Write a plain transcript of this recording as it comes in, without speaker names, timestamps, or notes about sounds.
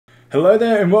Hello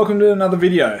there and welcome to another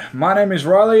video. My name is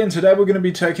Riley and today we're going to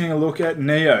be taking a look at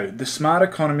NEO, the smart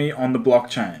economy on the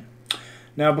blockchain.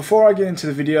 Now before I get into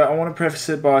the video, I want to preface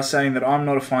it by saying that I'm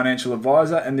not a financial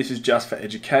advisor and this is just for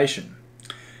education.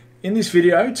 In this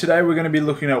video, today we're going to be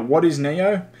looking at what is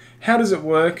NEO, how does it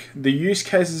work, the use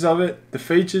cases of it, the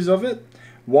features of it,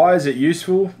 why is it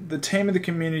useful, the team of the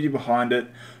community behind it,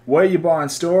 where you buy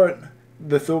and store it,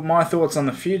 my thoughts on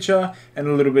the future, and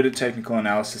a little bit of technical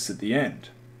analysis at the end.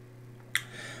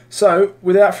 So,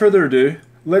 without further ado,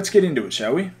 let's get into it,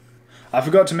 shall we? I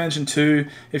forgot to mention too,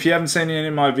 if you haven't seen any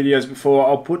of my videos before,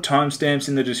 I'll put timestamps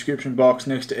in the description box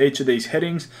next to each of these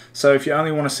headings, so if you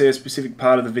only want to see a specific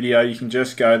part of the video, you can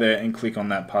just go there and click on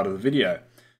that part of the video.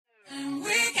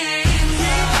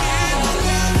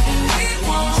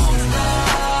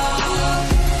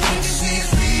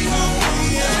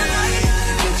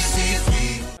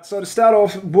 So to start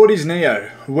off, what is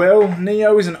NEO? Well,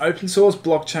 NEO is an open source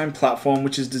blockchain platform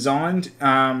which is designed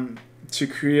to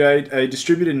create a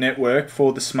distributed network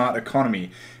for the smart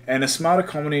economy. And a smart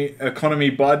economy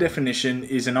by definition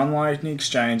is an online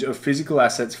exchange of physical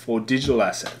assets for digital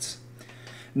assets.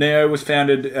 NEO was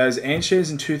founded as Antshares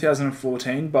in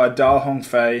 2014 by Da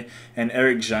Hongfei and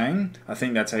Eric Zhang, I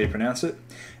think that's how you pronounce it,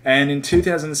 and in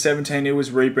 2017 it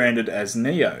was rebranded as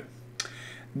NEO.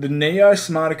 The NEO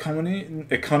smart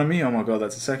economy, oh my god,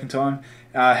 that's the second time,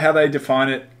 how they define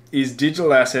it is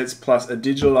digital assets plus a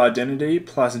digital identity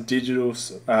plus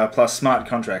smart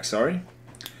contracts, sorry.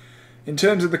 In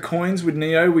terms of the coins with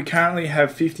NEO, we currently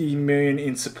have 50 million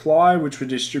in supply, which were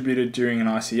distributed during an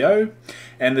ICO,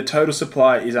 and the total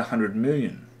supply is 100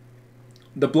 million.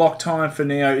 The block time for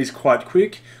NEO is quite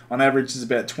quick, on average is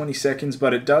about 20 seconds,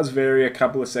 but it does vary a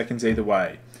couple of seconds either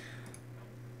way.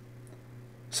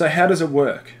 So how does it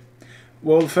work?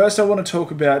 Well, first I want to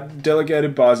talk about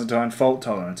Delegated Byzantine Fault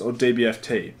Tolerance, or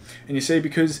DBFT. And you see,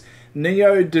 because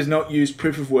NEO does not use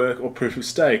proof of work or proof of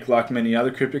stake like many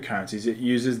other cryptocurrencies, it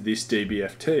uses this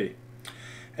DBFT.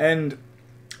 And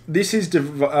this is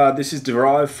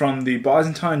derived from the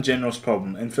Byzantine Generals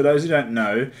problem, and for those who don't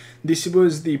know, this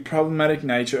was the problematic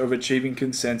nature of achieving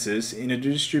consensus in a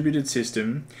distributed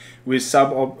system with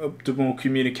suboptimal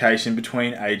communication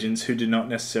between agents who did not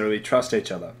necessarily trust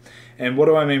each other. And what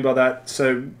do I mean by that?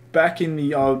 So back in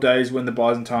the old days when the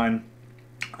Byzantine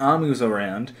army was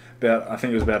around, I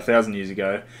think it was about 1,000 years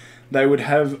ago, they would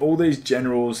have all these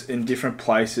generals in different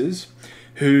places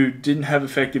who didn't have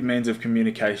effective means of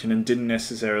communication and didn't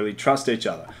necessarily trust each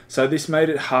other. So this made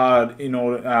it hard to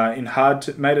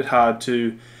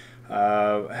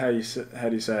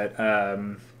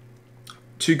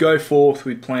to go forth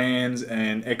with plans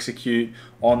and execute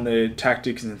on the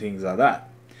tactics and things like that.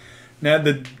 Now,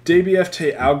 the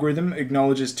DBFT algorithm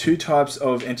acknowledges two types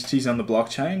of entities on the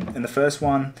blockchain, and the first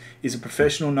one is a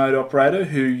professional node operator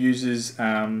who uses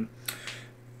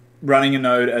running a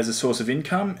node as a source of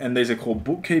income, and these are called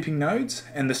bookkeeping nodes,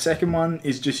 and the second one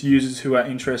is just users who are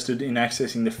interested in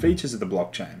accessing the features of the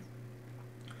blockchain.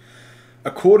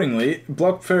 Accordingly,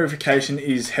 block verification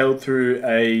is held through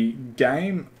a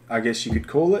game, I guess you could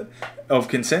call it, of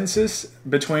consensus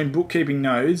between bookkeeping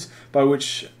nodes by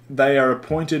which they are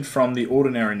appointed from the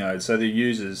ordinary nodes, so the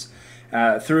users,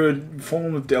 through a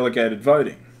form of delegated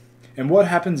voting. And what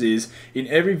happens is, in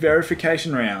every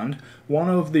verification round, one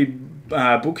of the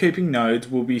bookkeeping nodes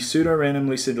will be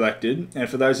pseudo-randomly selected, and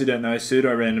for those who don't know,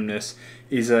 pseudo-randomness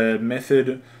is a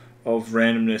method of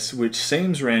randomness which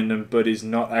seems random but is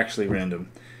not actually random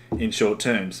in short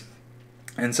terms.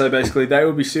 And so basically they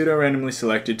will be pseudo-randomly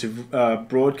selected to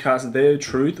broadcast their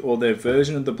truth or their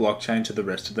version of the blockchain to the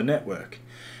rest of the network.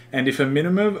 And if a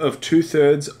minimum of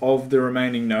 2/3 of the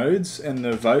remaining nodes and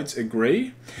the votes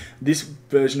agree, this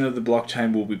version of the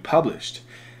blockchain will be published.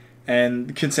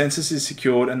 And consensus is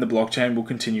secured and the blockchain will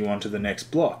continue on to the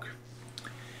next block.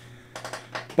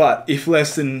 But if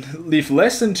less than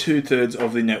 2/3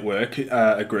 of the network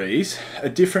agrees, a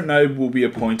different node will be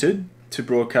appointed to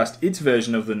broadcast its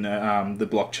version of the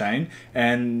blockchain,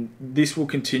 and this will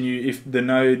continue if the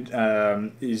node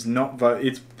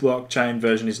its blockchain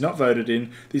version is not voted in.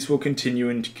 This will continue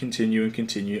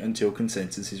until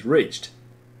consensus is reached.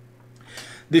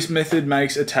 This method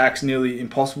makes attacks nearly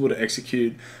impossible to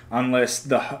execute unless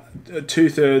the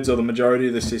 2/3 or the majority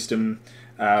of the system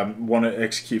want to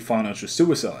execute financial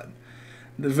suicide.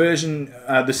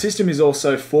 The system is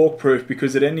also fork-proof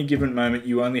because at any given moment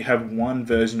you only have one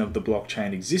version of the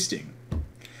blockchain existing.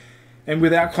 And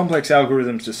without complex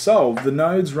algorithms to solve, the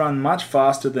nodes run much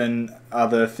faster than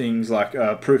other things like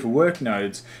proof-of-work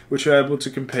nodes, which are able to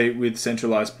compete with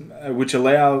which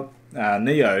allow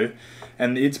NEO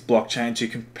and its blockchain to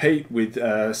compete with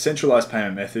centralized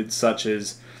payment methods such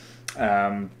as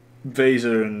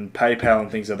Visa and PayPal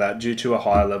and things like that due to a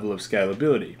higher level of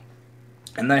scalability.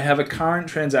 And they have a current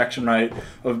transaction rate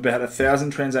of about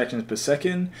 1,000 transactions per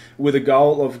second, with a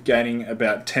goal of gaining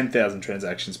about 10,000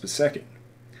 transactions per second.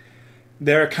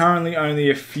 There are currently only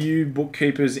a few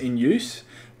bookkeepers in use,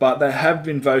 but they have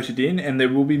been voted in, and there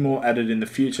will be more added in the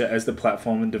future as the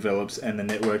platform develops and the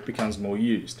network becomes more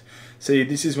used. See,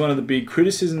 this is one of the big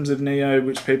criticisms of Neo,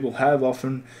 which people have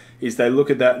often, is they look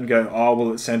at that and go, oh,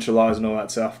 well, it's centralized and all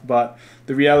that stuff. But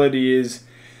the reality is,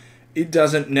 it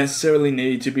doesn't necessarily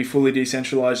need to be fully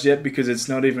decentralized yet, because it's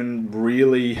not even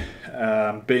really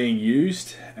being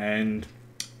used, and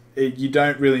you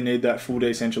don't really need that full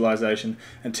decentralization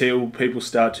until people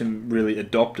start to really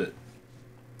adopt it.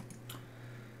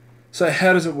 So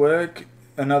how does it work?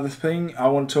 Another thing I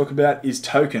want to talk about is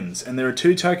tokens, and there are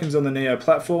 2 tokens on the Neo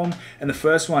platform, and the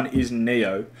first one is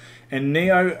Neo. And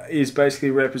Neo is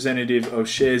basically representative of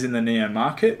shares in the Neo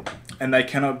market, and they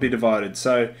cannot be divided.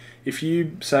 So if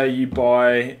you say you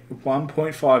buy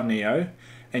 1.5 Neo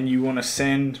and you want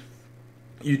to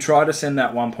you try to send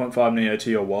that 1.5 Neo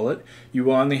to your wallet, you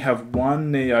will only have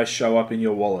 1 Neo show up in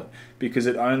your wallet, because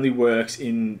it only works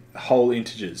in whole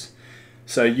integers.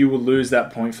 So you will lose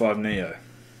that 0.5 Neo.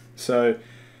 So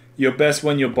you're best,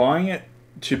 when you're buying it,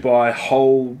 to buy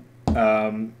whole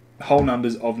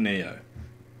numbers of Neo.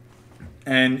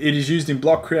 And it is used in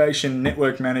block creation,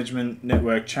 network management,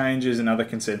 network changes, and other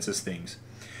consensus things.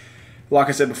 Like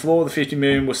I said before, the 50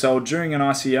 million were sold during an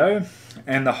ICO,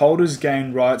 and the holders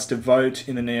gain rights to vote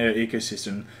in the Neo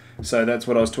ecosystem. So that's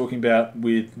what I was talking about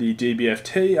with the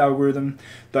DBFT algorithm.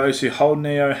 Those who hold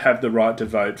Neo have the right to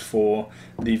vote for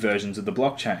the versions of the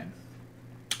blockchain.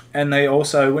 And they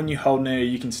also, when you hold Neo,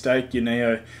 you can stake your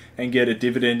Neo and get a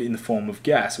dividend in the form of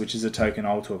gas, which is a token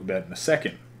I'll talk about in a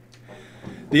second.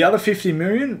 The other 50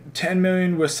 million, 10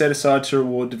 million were set aside to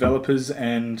reward developers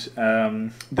and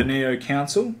the Neo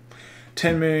Council,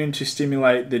 10 million to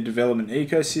stimulate the development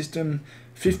ecosystem,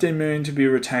 15 million to be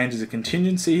retained as a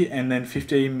contingency, and then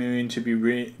 15 million to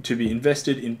be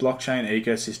invested in blockchain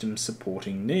ecosystems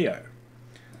supporting Neo.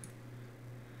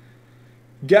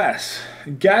 Gas.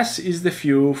 Gas is the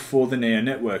fuel for the Neo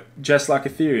network, just like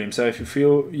Ethereum. So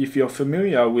if you're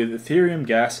familiar with Ethereum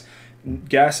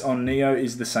gas on Neo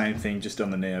is the same thing, just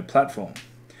on the Neo platform.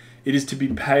 It is to be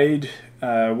paid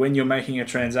when you're making a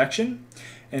transaction,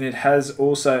 and it has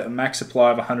also a max supply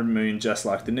of 100 million, just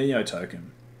like the Neo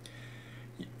token.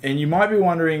 And you might be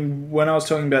wondering, when I was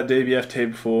talking about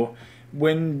DBFT before,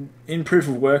 when in proof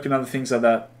of work and other things like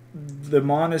that, the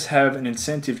miners have an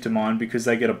incentive to mine because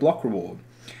they get a block reward.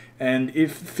 And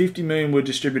if 50 million were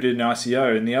distributed in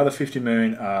ICO and the other 50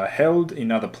 million are held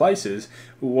in other places,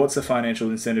 well, what's the financial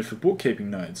incentive for bookkeeping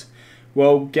nodes?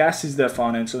 Well, gas is that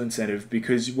financial incentive,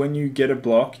 because when you get a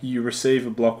block, you receive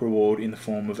a block reward in the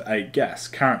form of 8 gas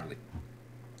currently.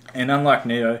 And unlike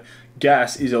Neo,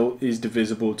 gas is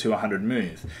divisible to 100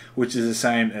 millionth, which is the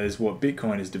same as what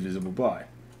Bitcoin is divisible by.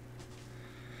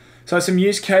 So some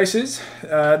use cases.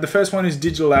 The first one is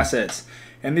digital assets,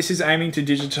 and this is aiming to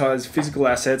digitize physical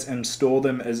assets and store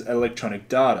them as electronic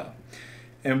data.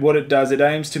 And what it does, it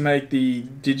aims to make the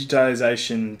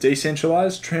digitization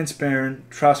decentralized, transparent,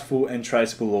 trustful, and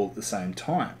traceable all at the same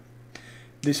time.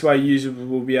 This way, users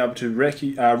will be able to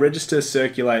register,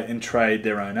 circulate, and trade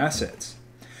their own assets.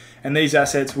 And these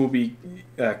assets will be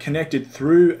connected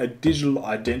through a digital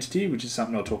identity, which is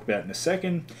something I'll talk about in a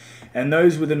second, and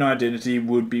those with an identity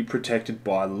would be protected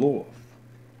by law.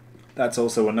 That's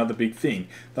also another big thing,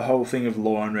 the whole thing of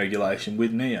law and regulation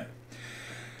with Neo.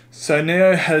 So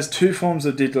Neo has 2 forms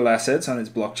of digital assets on its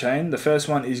blockchain. The first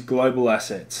one is global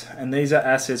assets, and these are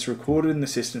assets recorded in the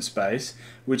system space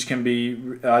which can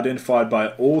be identified by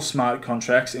all smart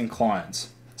contracts and clients.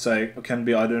 So it can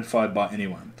be identified by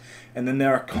anyone. And then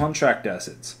there are contract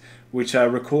assets, which are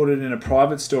recorded in a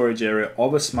private storage area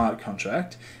of a smart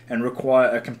contract and require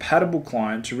a compatible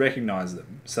client to recognize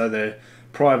them. So they're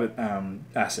private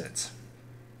assets.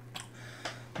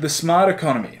 The smart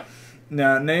economy.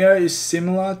 Now, Neo is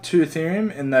similar to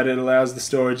Ethereum in that it allows the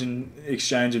storage and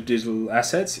exchange of digital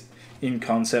assets, in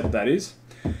concept that is.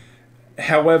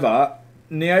 However,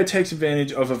 Neo takes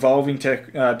advantage of evolving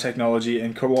technology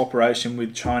and cooperation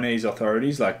with Chinese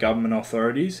authorities, like government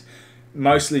authorities,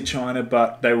 mostly China,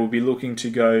 but they will be looking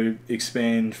to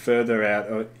expand further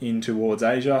out in towards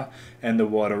Asia and the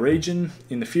wider region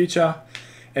in the future.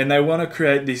 And they want to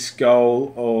create this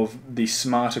goal of the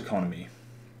smart economy.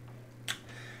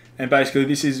 And basically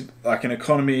this is like an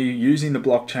economy using the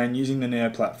blockchain, using the Neo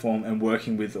platform, and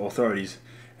working with authorities.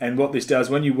 And what this does,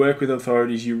 when you work with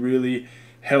authorities, you really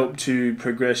help to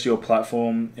progress your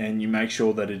platform, and you make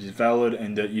sure that it is valid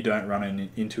and that you don't run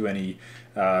into any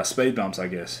speed bumps, I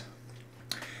guess.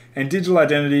 And digital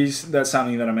identities, that's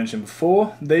something that I mentioned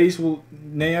before.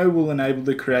 Neo will enable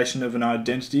the creation of an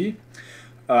identity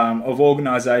of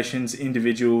organizations,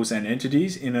 individuals, and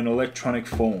entities in an electronic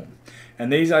form.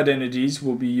 And these identities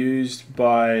will be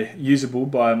usable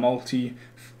by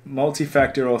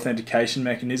multi-factor authentication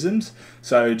mechanisms.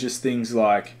 So just things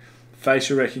like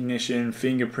facial recognition,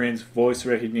 fingerprints, voice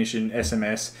recognition,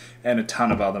 SMS, and a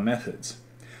ton of other methods.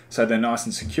 So they're nice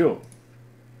and secure.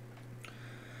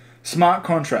 Smart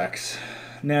contracts.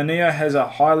 Now Neo has a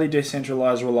highly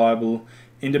decentralized, reliable,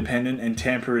 independent and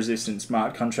tamper-resistant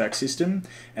smart contract system,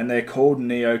 and they're called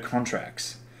Neo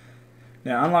contracts.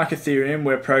 Now, unlike Ethereum,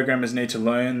 where programmers need to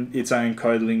learn its own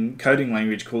coding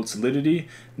language called Solidity,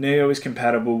 Neo is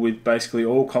compatible with basically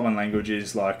all common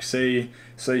languages like C,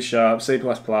 C#, C++,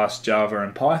 Java,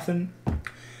 and Python.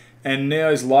 And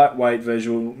Neo's lightweight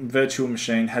virtual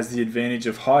machine has the advantage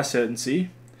of high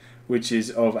certainty, which is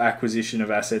of acquisition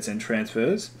of assets and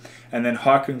transfers, and then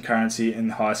high concurrency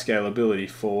and high scalability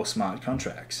for smart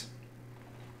contracts.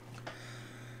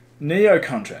 Neo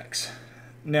contracts.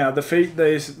 Now,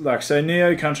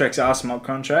 Neo contracts are smart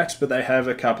contracts, but they have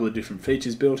a couple of different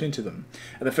features built into them.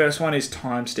 And the first one is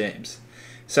timestamps.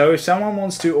 So if someone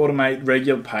wants to automate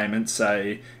regular payments,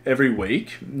 say every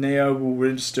week, Neo will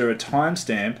register a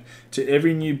timestamp to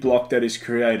every new block that is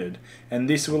created, and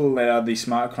this will allow the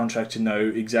smart contract to know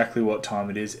exactly what time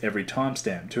it is every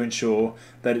timestamp to ensure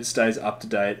that it stays up to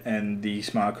date and the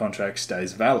smart contract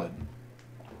stays valid.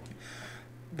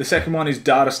 The second one is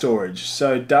data storage.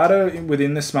 So data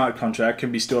within the smart contract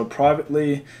can be stored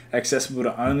privately, accessible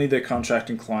to only the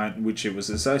contracting client which it was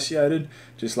associated,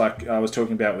 just like I was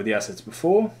talking about with the assets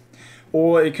before,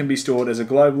 or it can be stored as a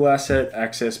global asset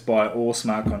accessed by all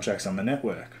smart contracts on the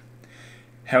network.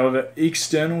 However,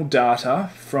 external data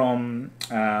from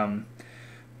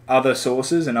other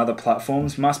sources and other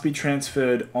platforms must be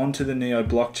transferred onto the Neo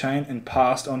blockchain and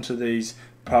passed onto these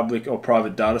public or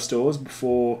private data stores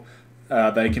before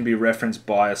they can be referenced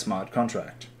by a smart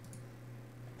contract.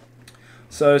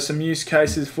 So some use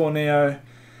cases for Neo.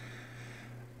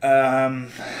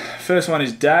 First one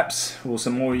is dApps, or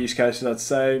some more use cases I'd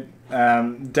say.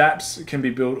 dApps can be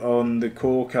built on the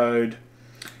core code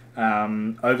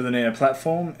over the Neo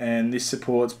platform, and this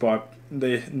supports by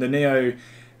the Neo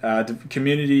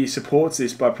community supports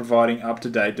this by providing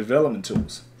up-to-date development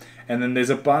tools. And then there's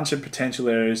a bunch of potential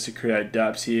areas to create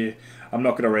dApps here. I'm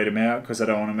not going to read them out because I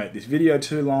don't want to make this video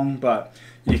too long, but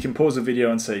you can pause the video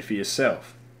and see for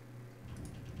yourself.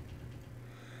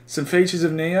 Some features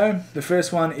of Neo. The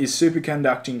first one is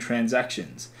superconducting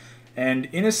transactions. And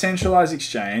in a centralized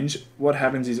exchange, what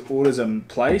happens is orders are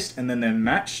placed and then they're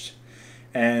matched.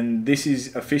 And this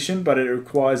is efficient, but it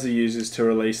requires the users to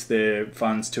release their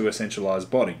funds to a centralized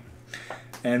body.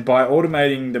 And by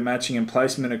automating the matching and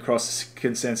placement across a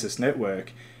consensus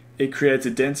network, it creates a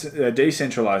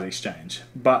decentralized exchange.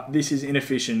 But this is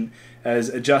inefficient as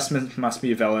adjustments must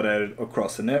be validated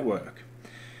across the network.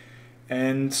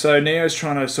 And so Neo is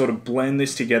trying to sort of blend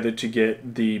this together to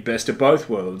get the best of both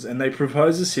worlds. And they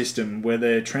propose a system where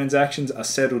their transactions are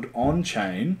settled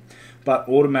on-chain, but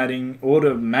order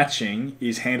matching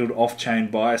is handled off-chain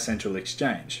by a central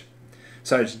exchange.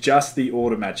 So it's just the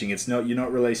order matching. It's not, you're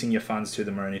not releasing your funds to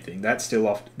them or anything. That's still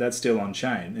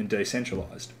on-chain and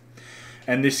decentralized.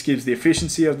 And this gives the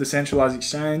efficiency of the centralized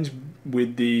exchange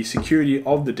with the security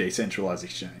of the decentralized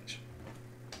exchange.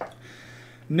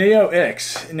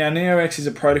 NeoX. Now NeoX is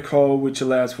a protocol which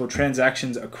allows for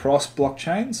transactions across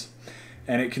blockchains,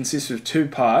 and it consists of two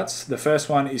parts. The first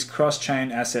one is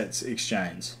cross-chain assets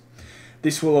exchange.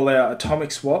 This will allow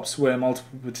atomic swaps where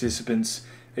multiple participants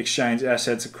exchange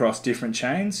assets across different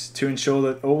chains to ensure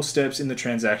that all steps in the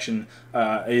transaction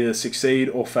either succeed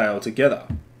or fail together.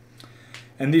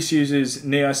 And this uses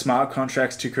Neo smart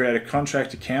contracts to create a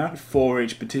contract account for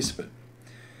each participant.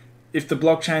 If the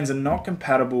blockchains are not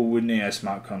compatible with Neo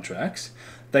smart contracts,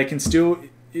 they can still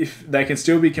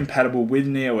be compatible with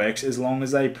NeoX as long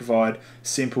as they provide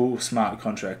simple smart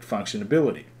contract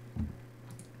functionality.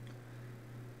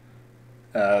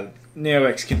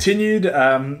 NeoX continued.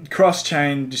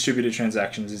 Cross-chain distributed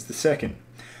transactions is the second.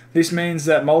 This means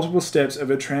that multiple steps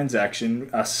of a transaction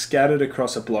are scattered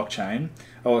across a blockchain,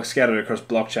 or scattered across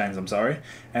blockchains,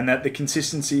 and that the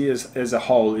consistency as a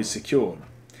whole is secured.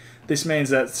 This means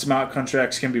that smart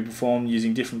contracts can be performed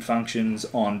using different functions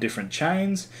on different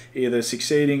chains, either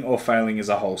succeeding or failing as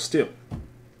a whole still.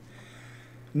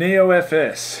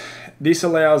 NeoFS. This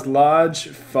allows large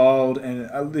filed and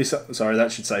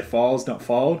files, not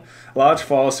filed, large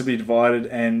files to be divided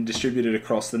and distributed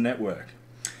across the network.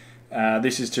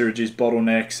 This is to reduce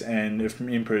bottlenecks and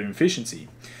improve efficiency.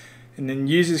 And then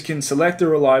users can select the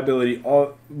reliability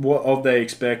of what they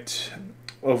expect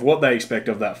of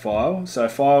that file. So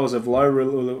files of low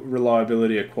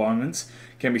reliability requirements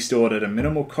can be stored at a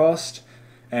minimal cost,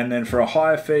 and then for a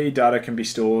higher fee, data can be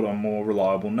stored on more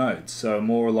reliable nodes. So a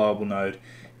more reliable node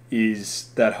is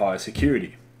that higher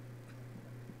security.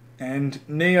 And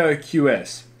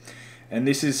NeoQS, and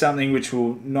this is something which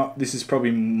this is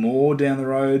probably more down the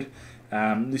road.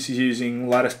 This is using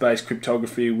lattice-based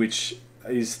cryptography, which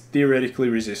is theoretically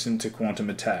resistant to quantum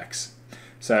attacks.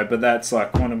 So, but that's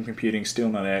like quantum computing still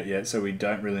not out yet, so we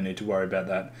don't really need to worry about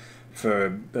that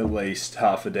for at least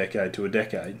half a decade to a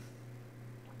decade.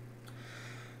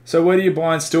 So where do you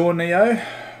buy and store Neo?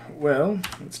 Well,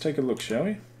 let's take a look, shall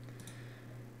we?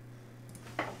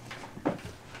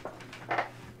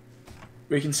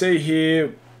 We can see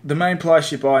here the main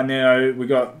place you buy Neo. We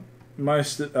got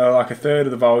like a third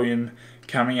of the volume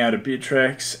coming out of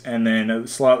Bittrex, and then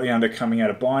slightly under coming out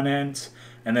of Binance,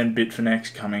 and then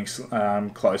Bitfinex coming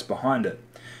close behind it.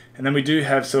 And then we do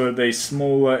have sort of these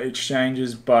smaller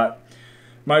exchanges, but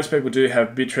most people do have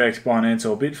Bittrex, Binance,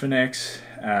 or Bitfinex,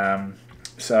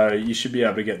 so you should be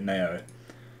able to get Neo.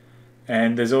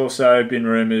 And there's also been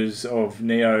rumours of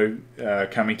Neo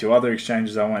coming to other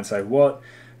exchanges. I won't say what,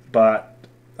 but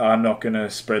I'm not going to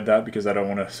spread that because I don't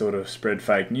want to sort of spread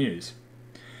fake news.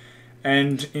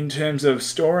 And in terms of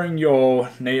storing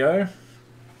your Neo,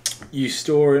 you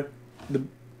store it,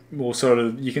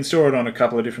 you can store it on a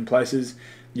couple of different places.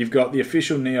 You've got the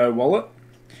official Neo wallet,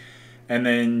 and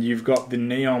then you've got the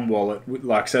Neon wallet.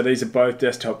 So these are both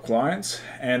desktop clients,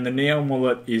 and the Neon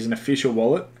wallet is an official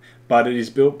wallet, but it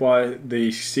is built by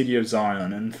the City of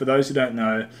Zion. And for those who don't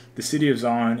know, the City of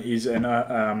Zion is an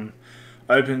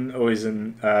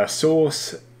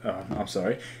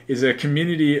is a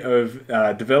community of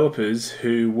developers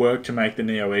who work to make the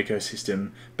Neo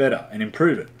ecosystem better and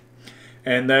improve it.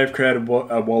 And they've created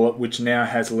a wallet which now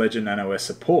has Ledger Nano S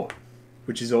support,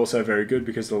 which is also very good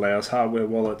because it allows hardware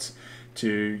wallets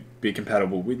to be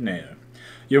compatible with Neo.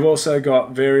 You've also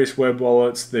got various web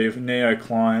wallets, the Neo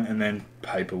client, and then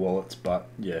paper wallets, but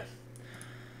yeah.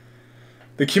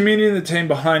 The community and the team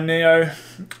behind Neo,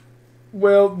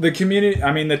 well, the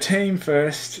team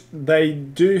first,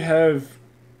 they have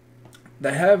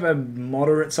a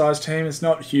moderate sized team. It's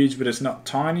not huge, but it's not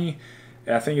tiny.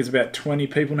 I think it's about 20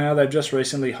 people now. They've just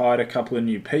recently hired a couple of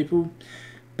new people,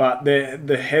 but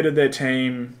the head of their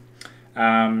team,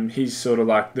 he's sort of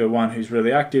like the one who's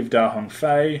really active, Da Hong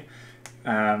Fei.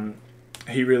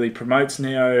 He really promotes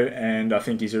Neo, and I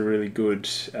think he's a really good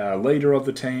leader of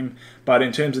the team. But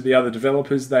in terms of the other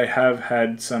developers, they have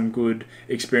had some good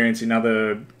experience in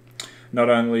other, not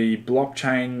only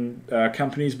blockchain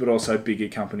companies, but also bigger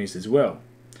companies as well.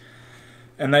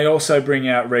 And they also bring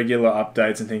out regular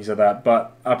updates and things like that.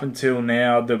 But up until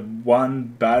now, the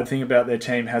one bad thing about their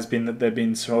team has been that they've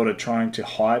been sort of trying to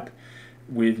hype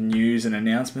with news and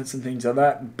announcements and things like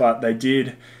that. But they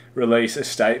did release a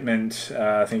statement,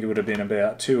 I think it would have been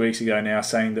about 2 weeks ago now,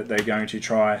 saying that they're going to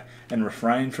try and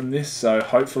refrain from this. So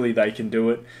hopefully they can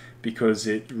do it, because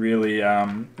it really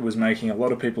was making a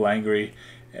lot of people angry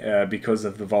because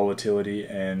of the volatility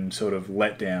and sort of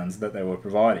letdowns that they were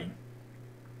providing.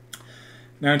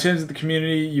 Now, in terms of the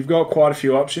community, you've got quite a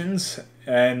few options,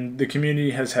 and the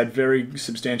community has had very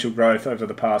substantial growth over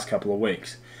the past couple of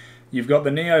weeks. You've got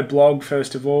the Neo blog,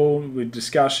 first of all, with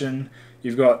discussion.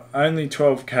 You've got only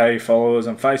 12k followers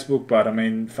on Facebook, but I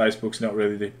mean, Facebook's not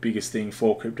really the biggest thing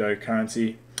for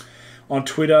cryptocurrency. On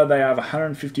Twitter, they have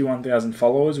 151,000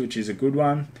 followers, which is a good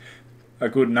one. A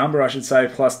good number, I should say,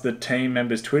 plus the team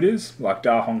members' Twitters, like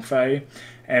Da Hong Fei.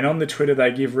 And on the Twitter,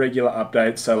 they give regular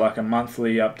updates, so like a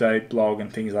monthly update blog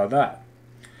and things like that.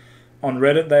 On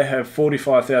Reddit, they have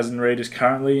 45,000 readers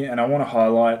currently, and I want to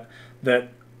highlight that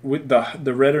with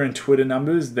the Reddit and Twitter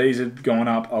numbers, these have gone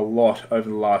up a lot over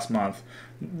the last month.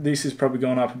 This has probably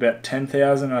gone up about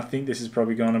 10,000. I think this has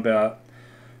probably gone about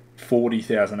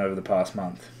 40,000 over the past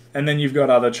month. And then you've got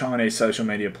other Chinese social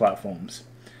media platforms.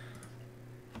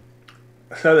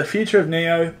 So the future of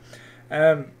Neo,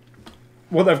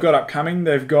 what they've got upcoming,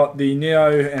 they've got the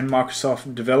Neo and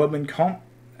Microsoft Development Comp,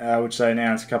 which they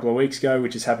announced a couple of weeks ago,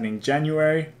 which is happening in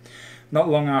January. Not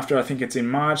long after, I think it's in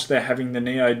March, they're having the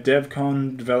Neo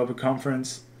DevCon Developer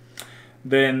Conference.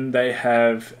 Then they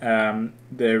have,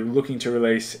 they're looking to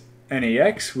release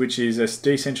NEX, which is a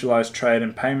decentralized trade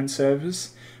and payment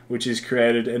service, which is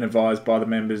created and advised by the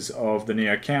members of the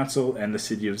Neo Council and the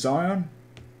City of Zion.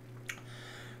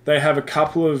 They have a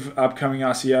couple of upcoming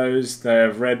ICOs. They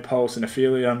have Red Pulse and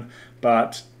Aphelion,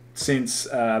 but since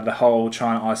the whole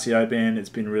China ICO ban, it's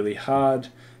been really hard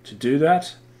to do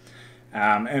that.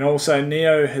 And also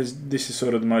Neo this is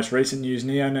sort of the most recent news,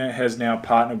 has now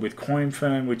partnered with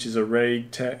CoinFirm, which is a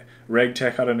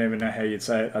RegTech, I don't even know how you'd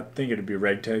say it, I think it'd be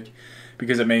RegTech,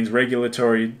 because it means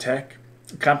regulatory tech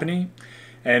company.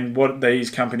 And what these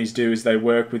companies do is they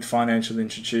work with financial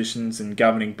institutions and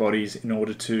governing bodies in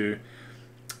order to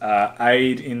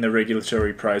aid in the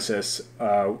regulatory process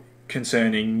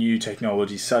concerning new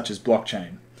technologies such as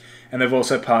blockchain. And they've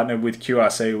also partnered with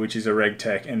QRC, which is a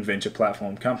RegTech and venture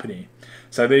platform company.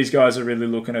 So these guys are really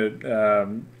looking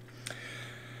to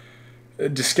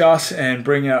discuss and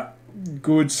bring up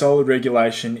good, solid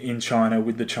regulation in China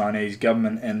with the Chinese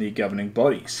government and the governing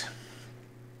bodies.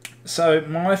 So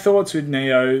my thoughts with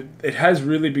Neo, it has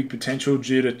really big potential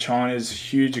due to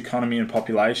China's huge economy and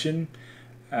population.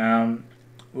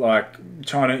 Like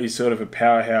China is sort of a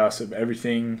powerhouse of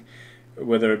everything,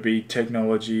 whether it be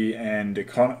technology and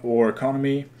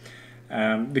economy.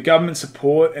 The government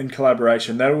support and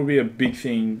collaboration, that will be a big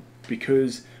thing,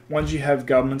 because once you have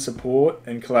government support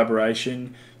and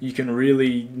collaboration, you can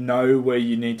really know where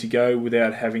you need to go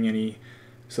without having any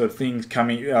sort of things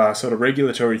coming, sort of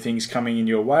regulatory things coming in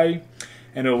your way.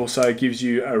 And it also gives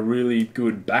you a really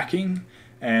good backing,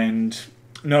 and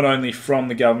not only from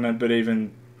the government, but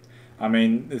even, I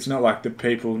mean, it's not like the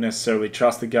people necessarily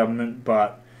trust the government,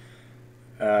 but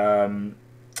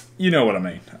you know what I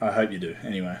mean. I hope you do.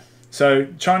 Anyway, so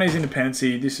Chinese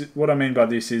independency. This is what I mean by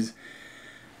this is,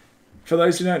 for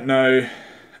those who don't know,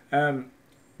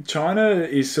 China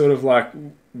is sort of like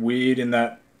weird in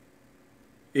that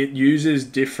it uses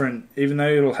different, even though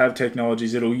it'll have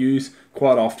technologies, it'll use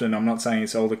quite often. I'm not saying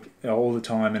it's all the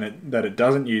time, and that it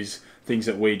doesn't use things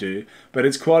that we do, but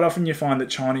it's quite often you find that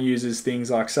China uses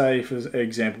things like, say, for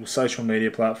example, social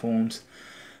media platforms.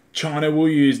 China will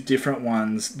use different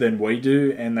ones than we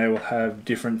do, and they will have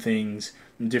different things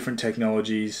and different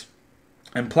technologies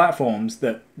and platforms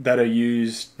that are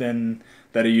used in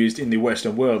the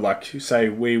Western world, like say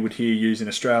we would here use in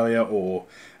Australia or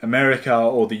America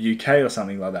or the UK or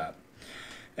something like that.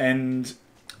 And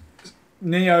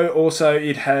Neo also,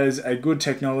 it has a good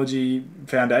technology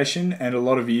foundation and a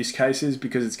lot of use cases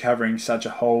because it's covering such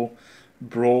a whole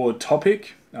broad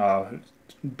topic,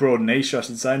 broad niche I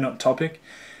should say, not topic.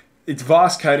 Its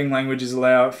vast coding languages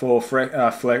allow for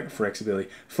flexibility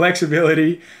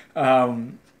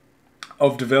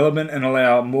of development and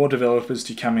allow more developers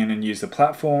to come in and use the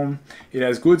platform. It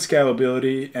has good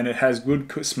scalability, and it has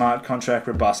good smart contract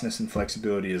robustness and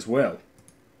flexibility as well.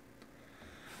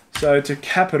 So to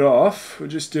cap it off, we'll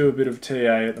just do a bit of TA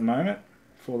at the moment,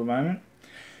 for the moment.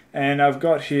 And I've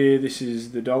got here, this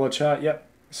is the dollar chart, yep.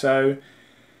 So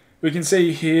we can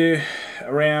see here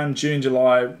around June,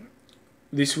 July,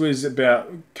 this was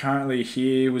about, currently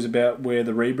here was about where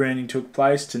the rebranding took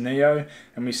place to Neo,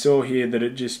 and we saw here that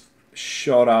it just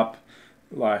shot up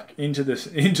like into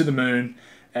the moon,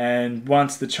 and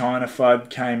once the China FUD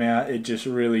came out, it just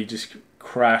really just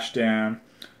crashed down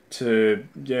to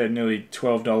nearly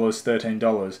 $12,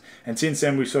 $13, and since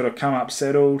then we've sort of come up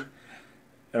settled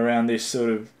around this sort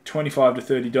of $25 to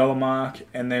 $30 mark,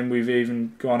 and then we've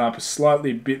even gone up a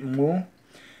slightly bit more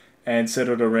and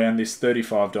settled around this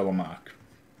 $35 mark.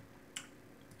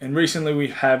 And recently we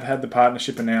have had the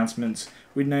partnership announcements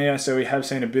with Neo, so we have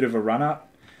seen a bit of a run up.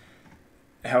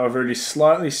 However, it's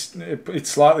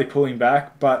slightly pulling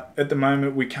back, but at the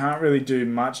moment we can't really do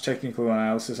much technical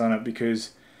analysis on it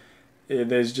because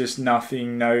there's just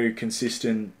no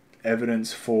consistent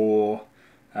evidence for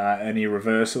any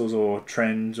reversals or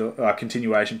trends or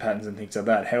continuation patterns and things like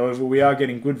that. However, we are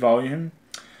getting good volume,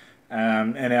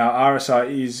 and our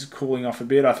RSI is cooling off a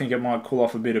bit. I think it might cool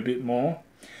off a bit more.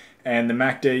 And the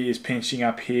MACD is pinching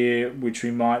up here, which we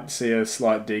might see a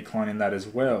slight decline in that as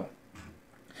well.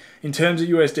 In terms of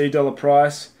USD dollar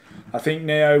price, I think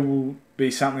Neo will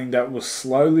be something that will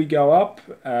slowly go up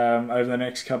over the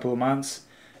next couple of months,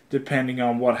 depending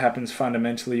on what happens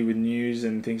fundamentally with news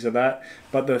and things like that.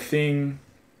 But the thing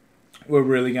we're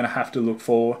really going to have to look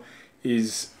for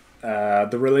is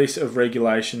the release of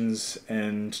regulations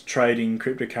and trading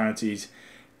cryptocurrencies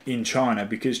in China,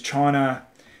 because China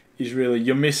is really,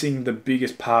 you're missing the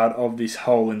biggest part of this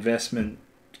whole investment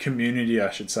community, I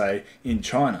should say, in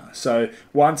China. So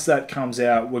once that comes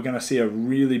out, we're going to see a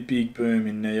really big boom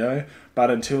in Neo, but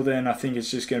until then I think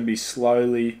it's just going to be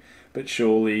slowly but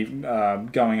surely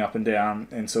going up and down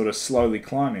and sort of slowly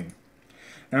climbing.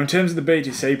 Now in terms of the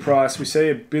BTC price, we see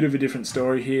a bit of a different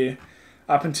story here.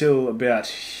 Up until about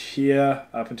here,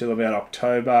 up until about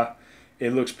October,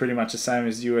 it looks pretty much the same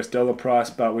as the US dollar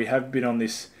price, but we have been on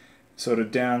this sort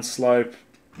of down slope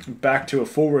back to a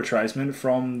full retracement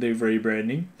from the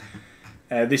rebranding,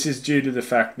 This is due to the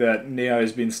fact that NEO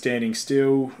has been standing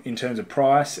still in terms of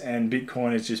price and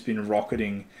Bitcoin has just been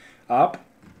rocketing up.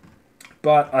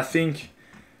 But I think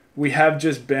we have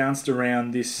just bounced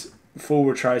around this full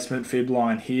retracement fib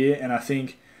line here, and I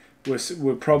think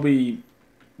we're probably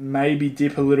maybe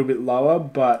dip a little bit lower,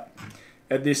 but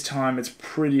at this time it's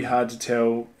pretty hard to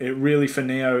tell. It really, for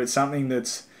NEO, it's something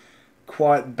that's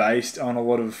quite based on a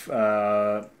lot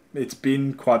of it's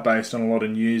been quite based on a lot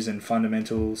of news and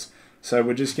fundamentals, so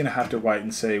we're just going to have to wait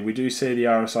and see. We do see the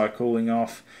RSI cooling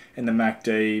off and the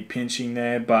MACD pinching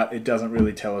there, but it doesn't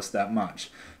really tell us that much.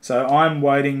 So I'm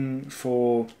waiting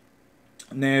for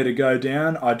NEO to go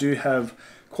down. I do have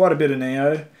quite a bit of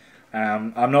NEO.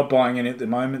 I'm not buying any at the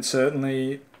moment,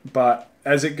 certainly, but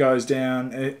as it goes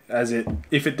down,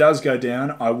 if it does go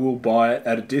down, I will buy it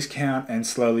at a discount and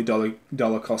slowly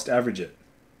dollar cost average it.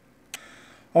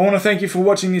 I want to thank you for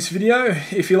watching this video.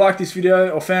 If you liked this video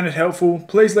or found it helpful,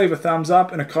 please leave a thumbs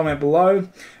up and a comment below,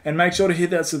 and make sure to hit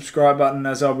that subscribe button,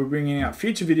 as I'll be bringing out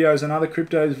future videos on other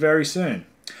cryptos very soon.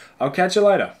 I'll catch you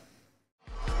later.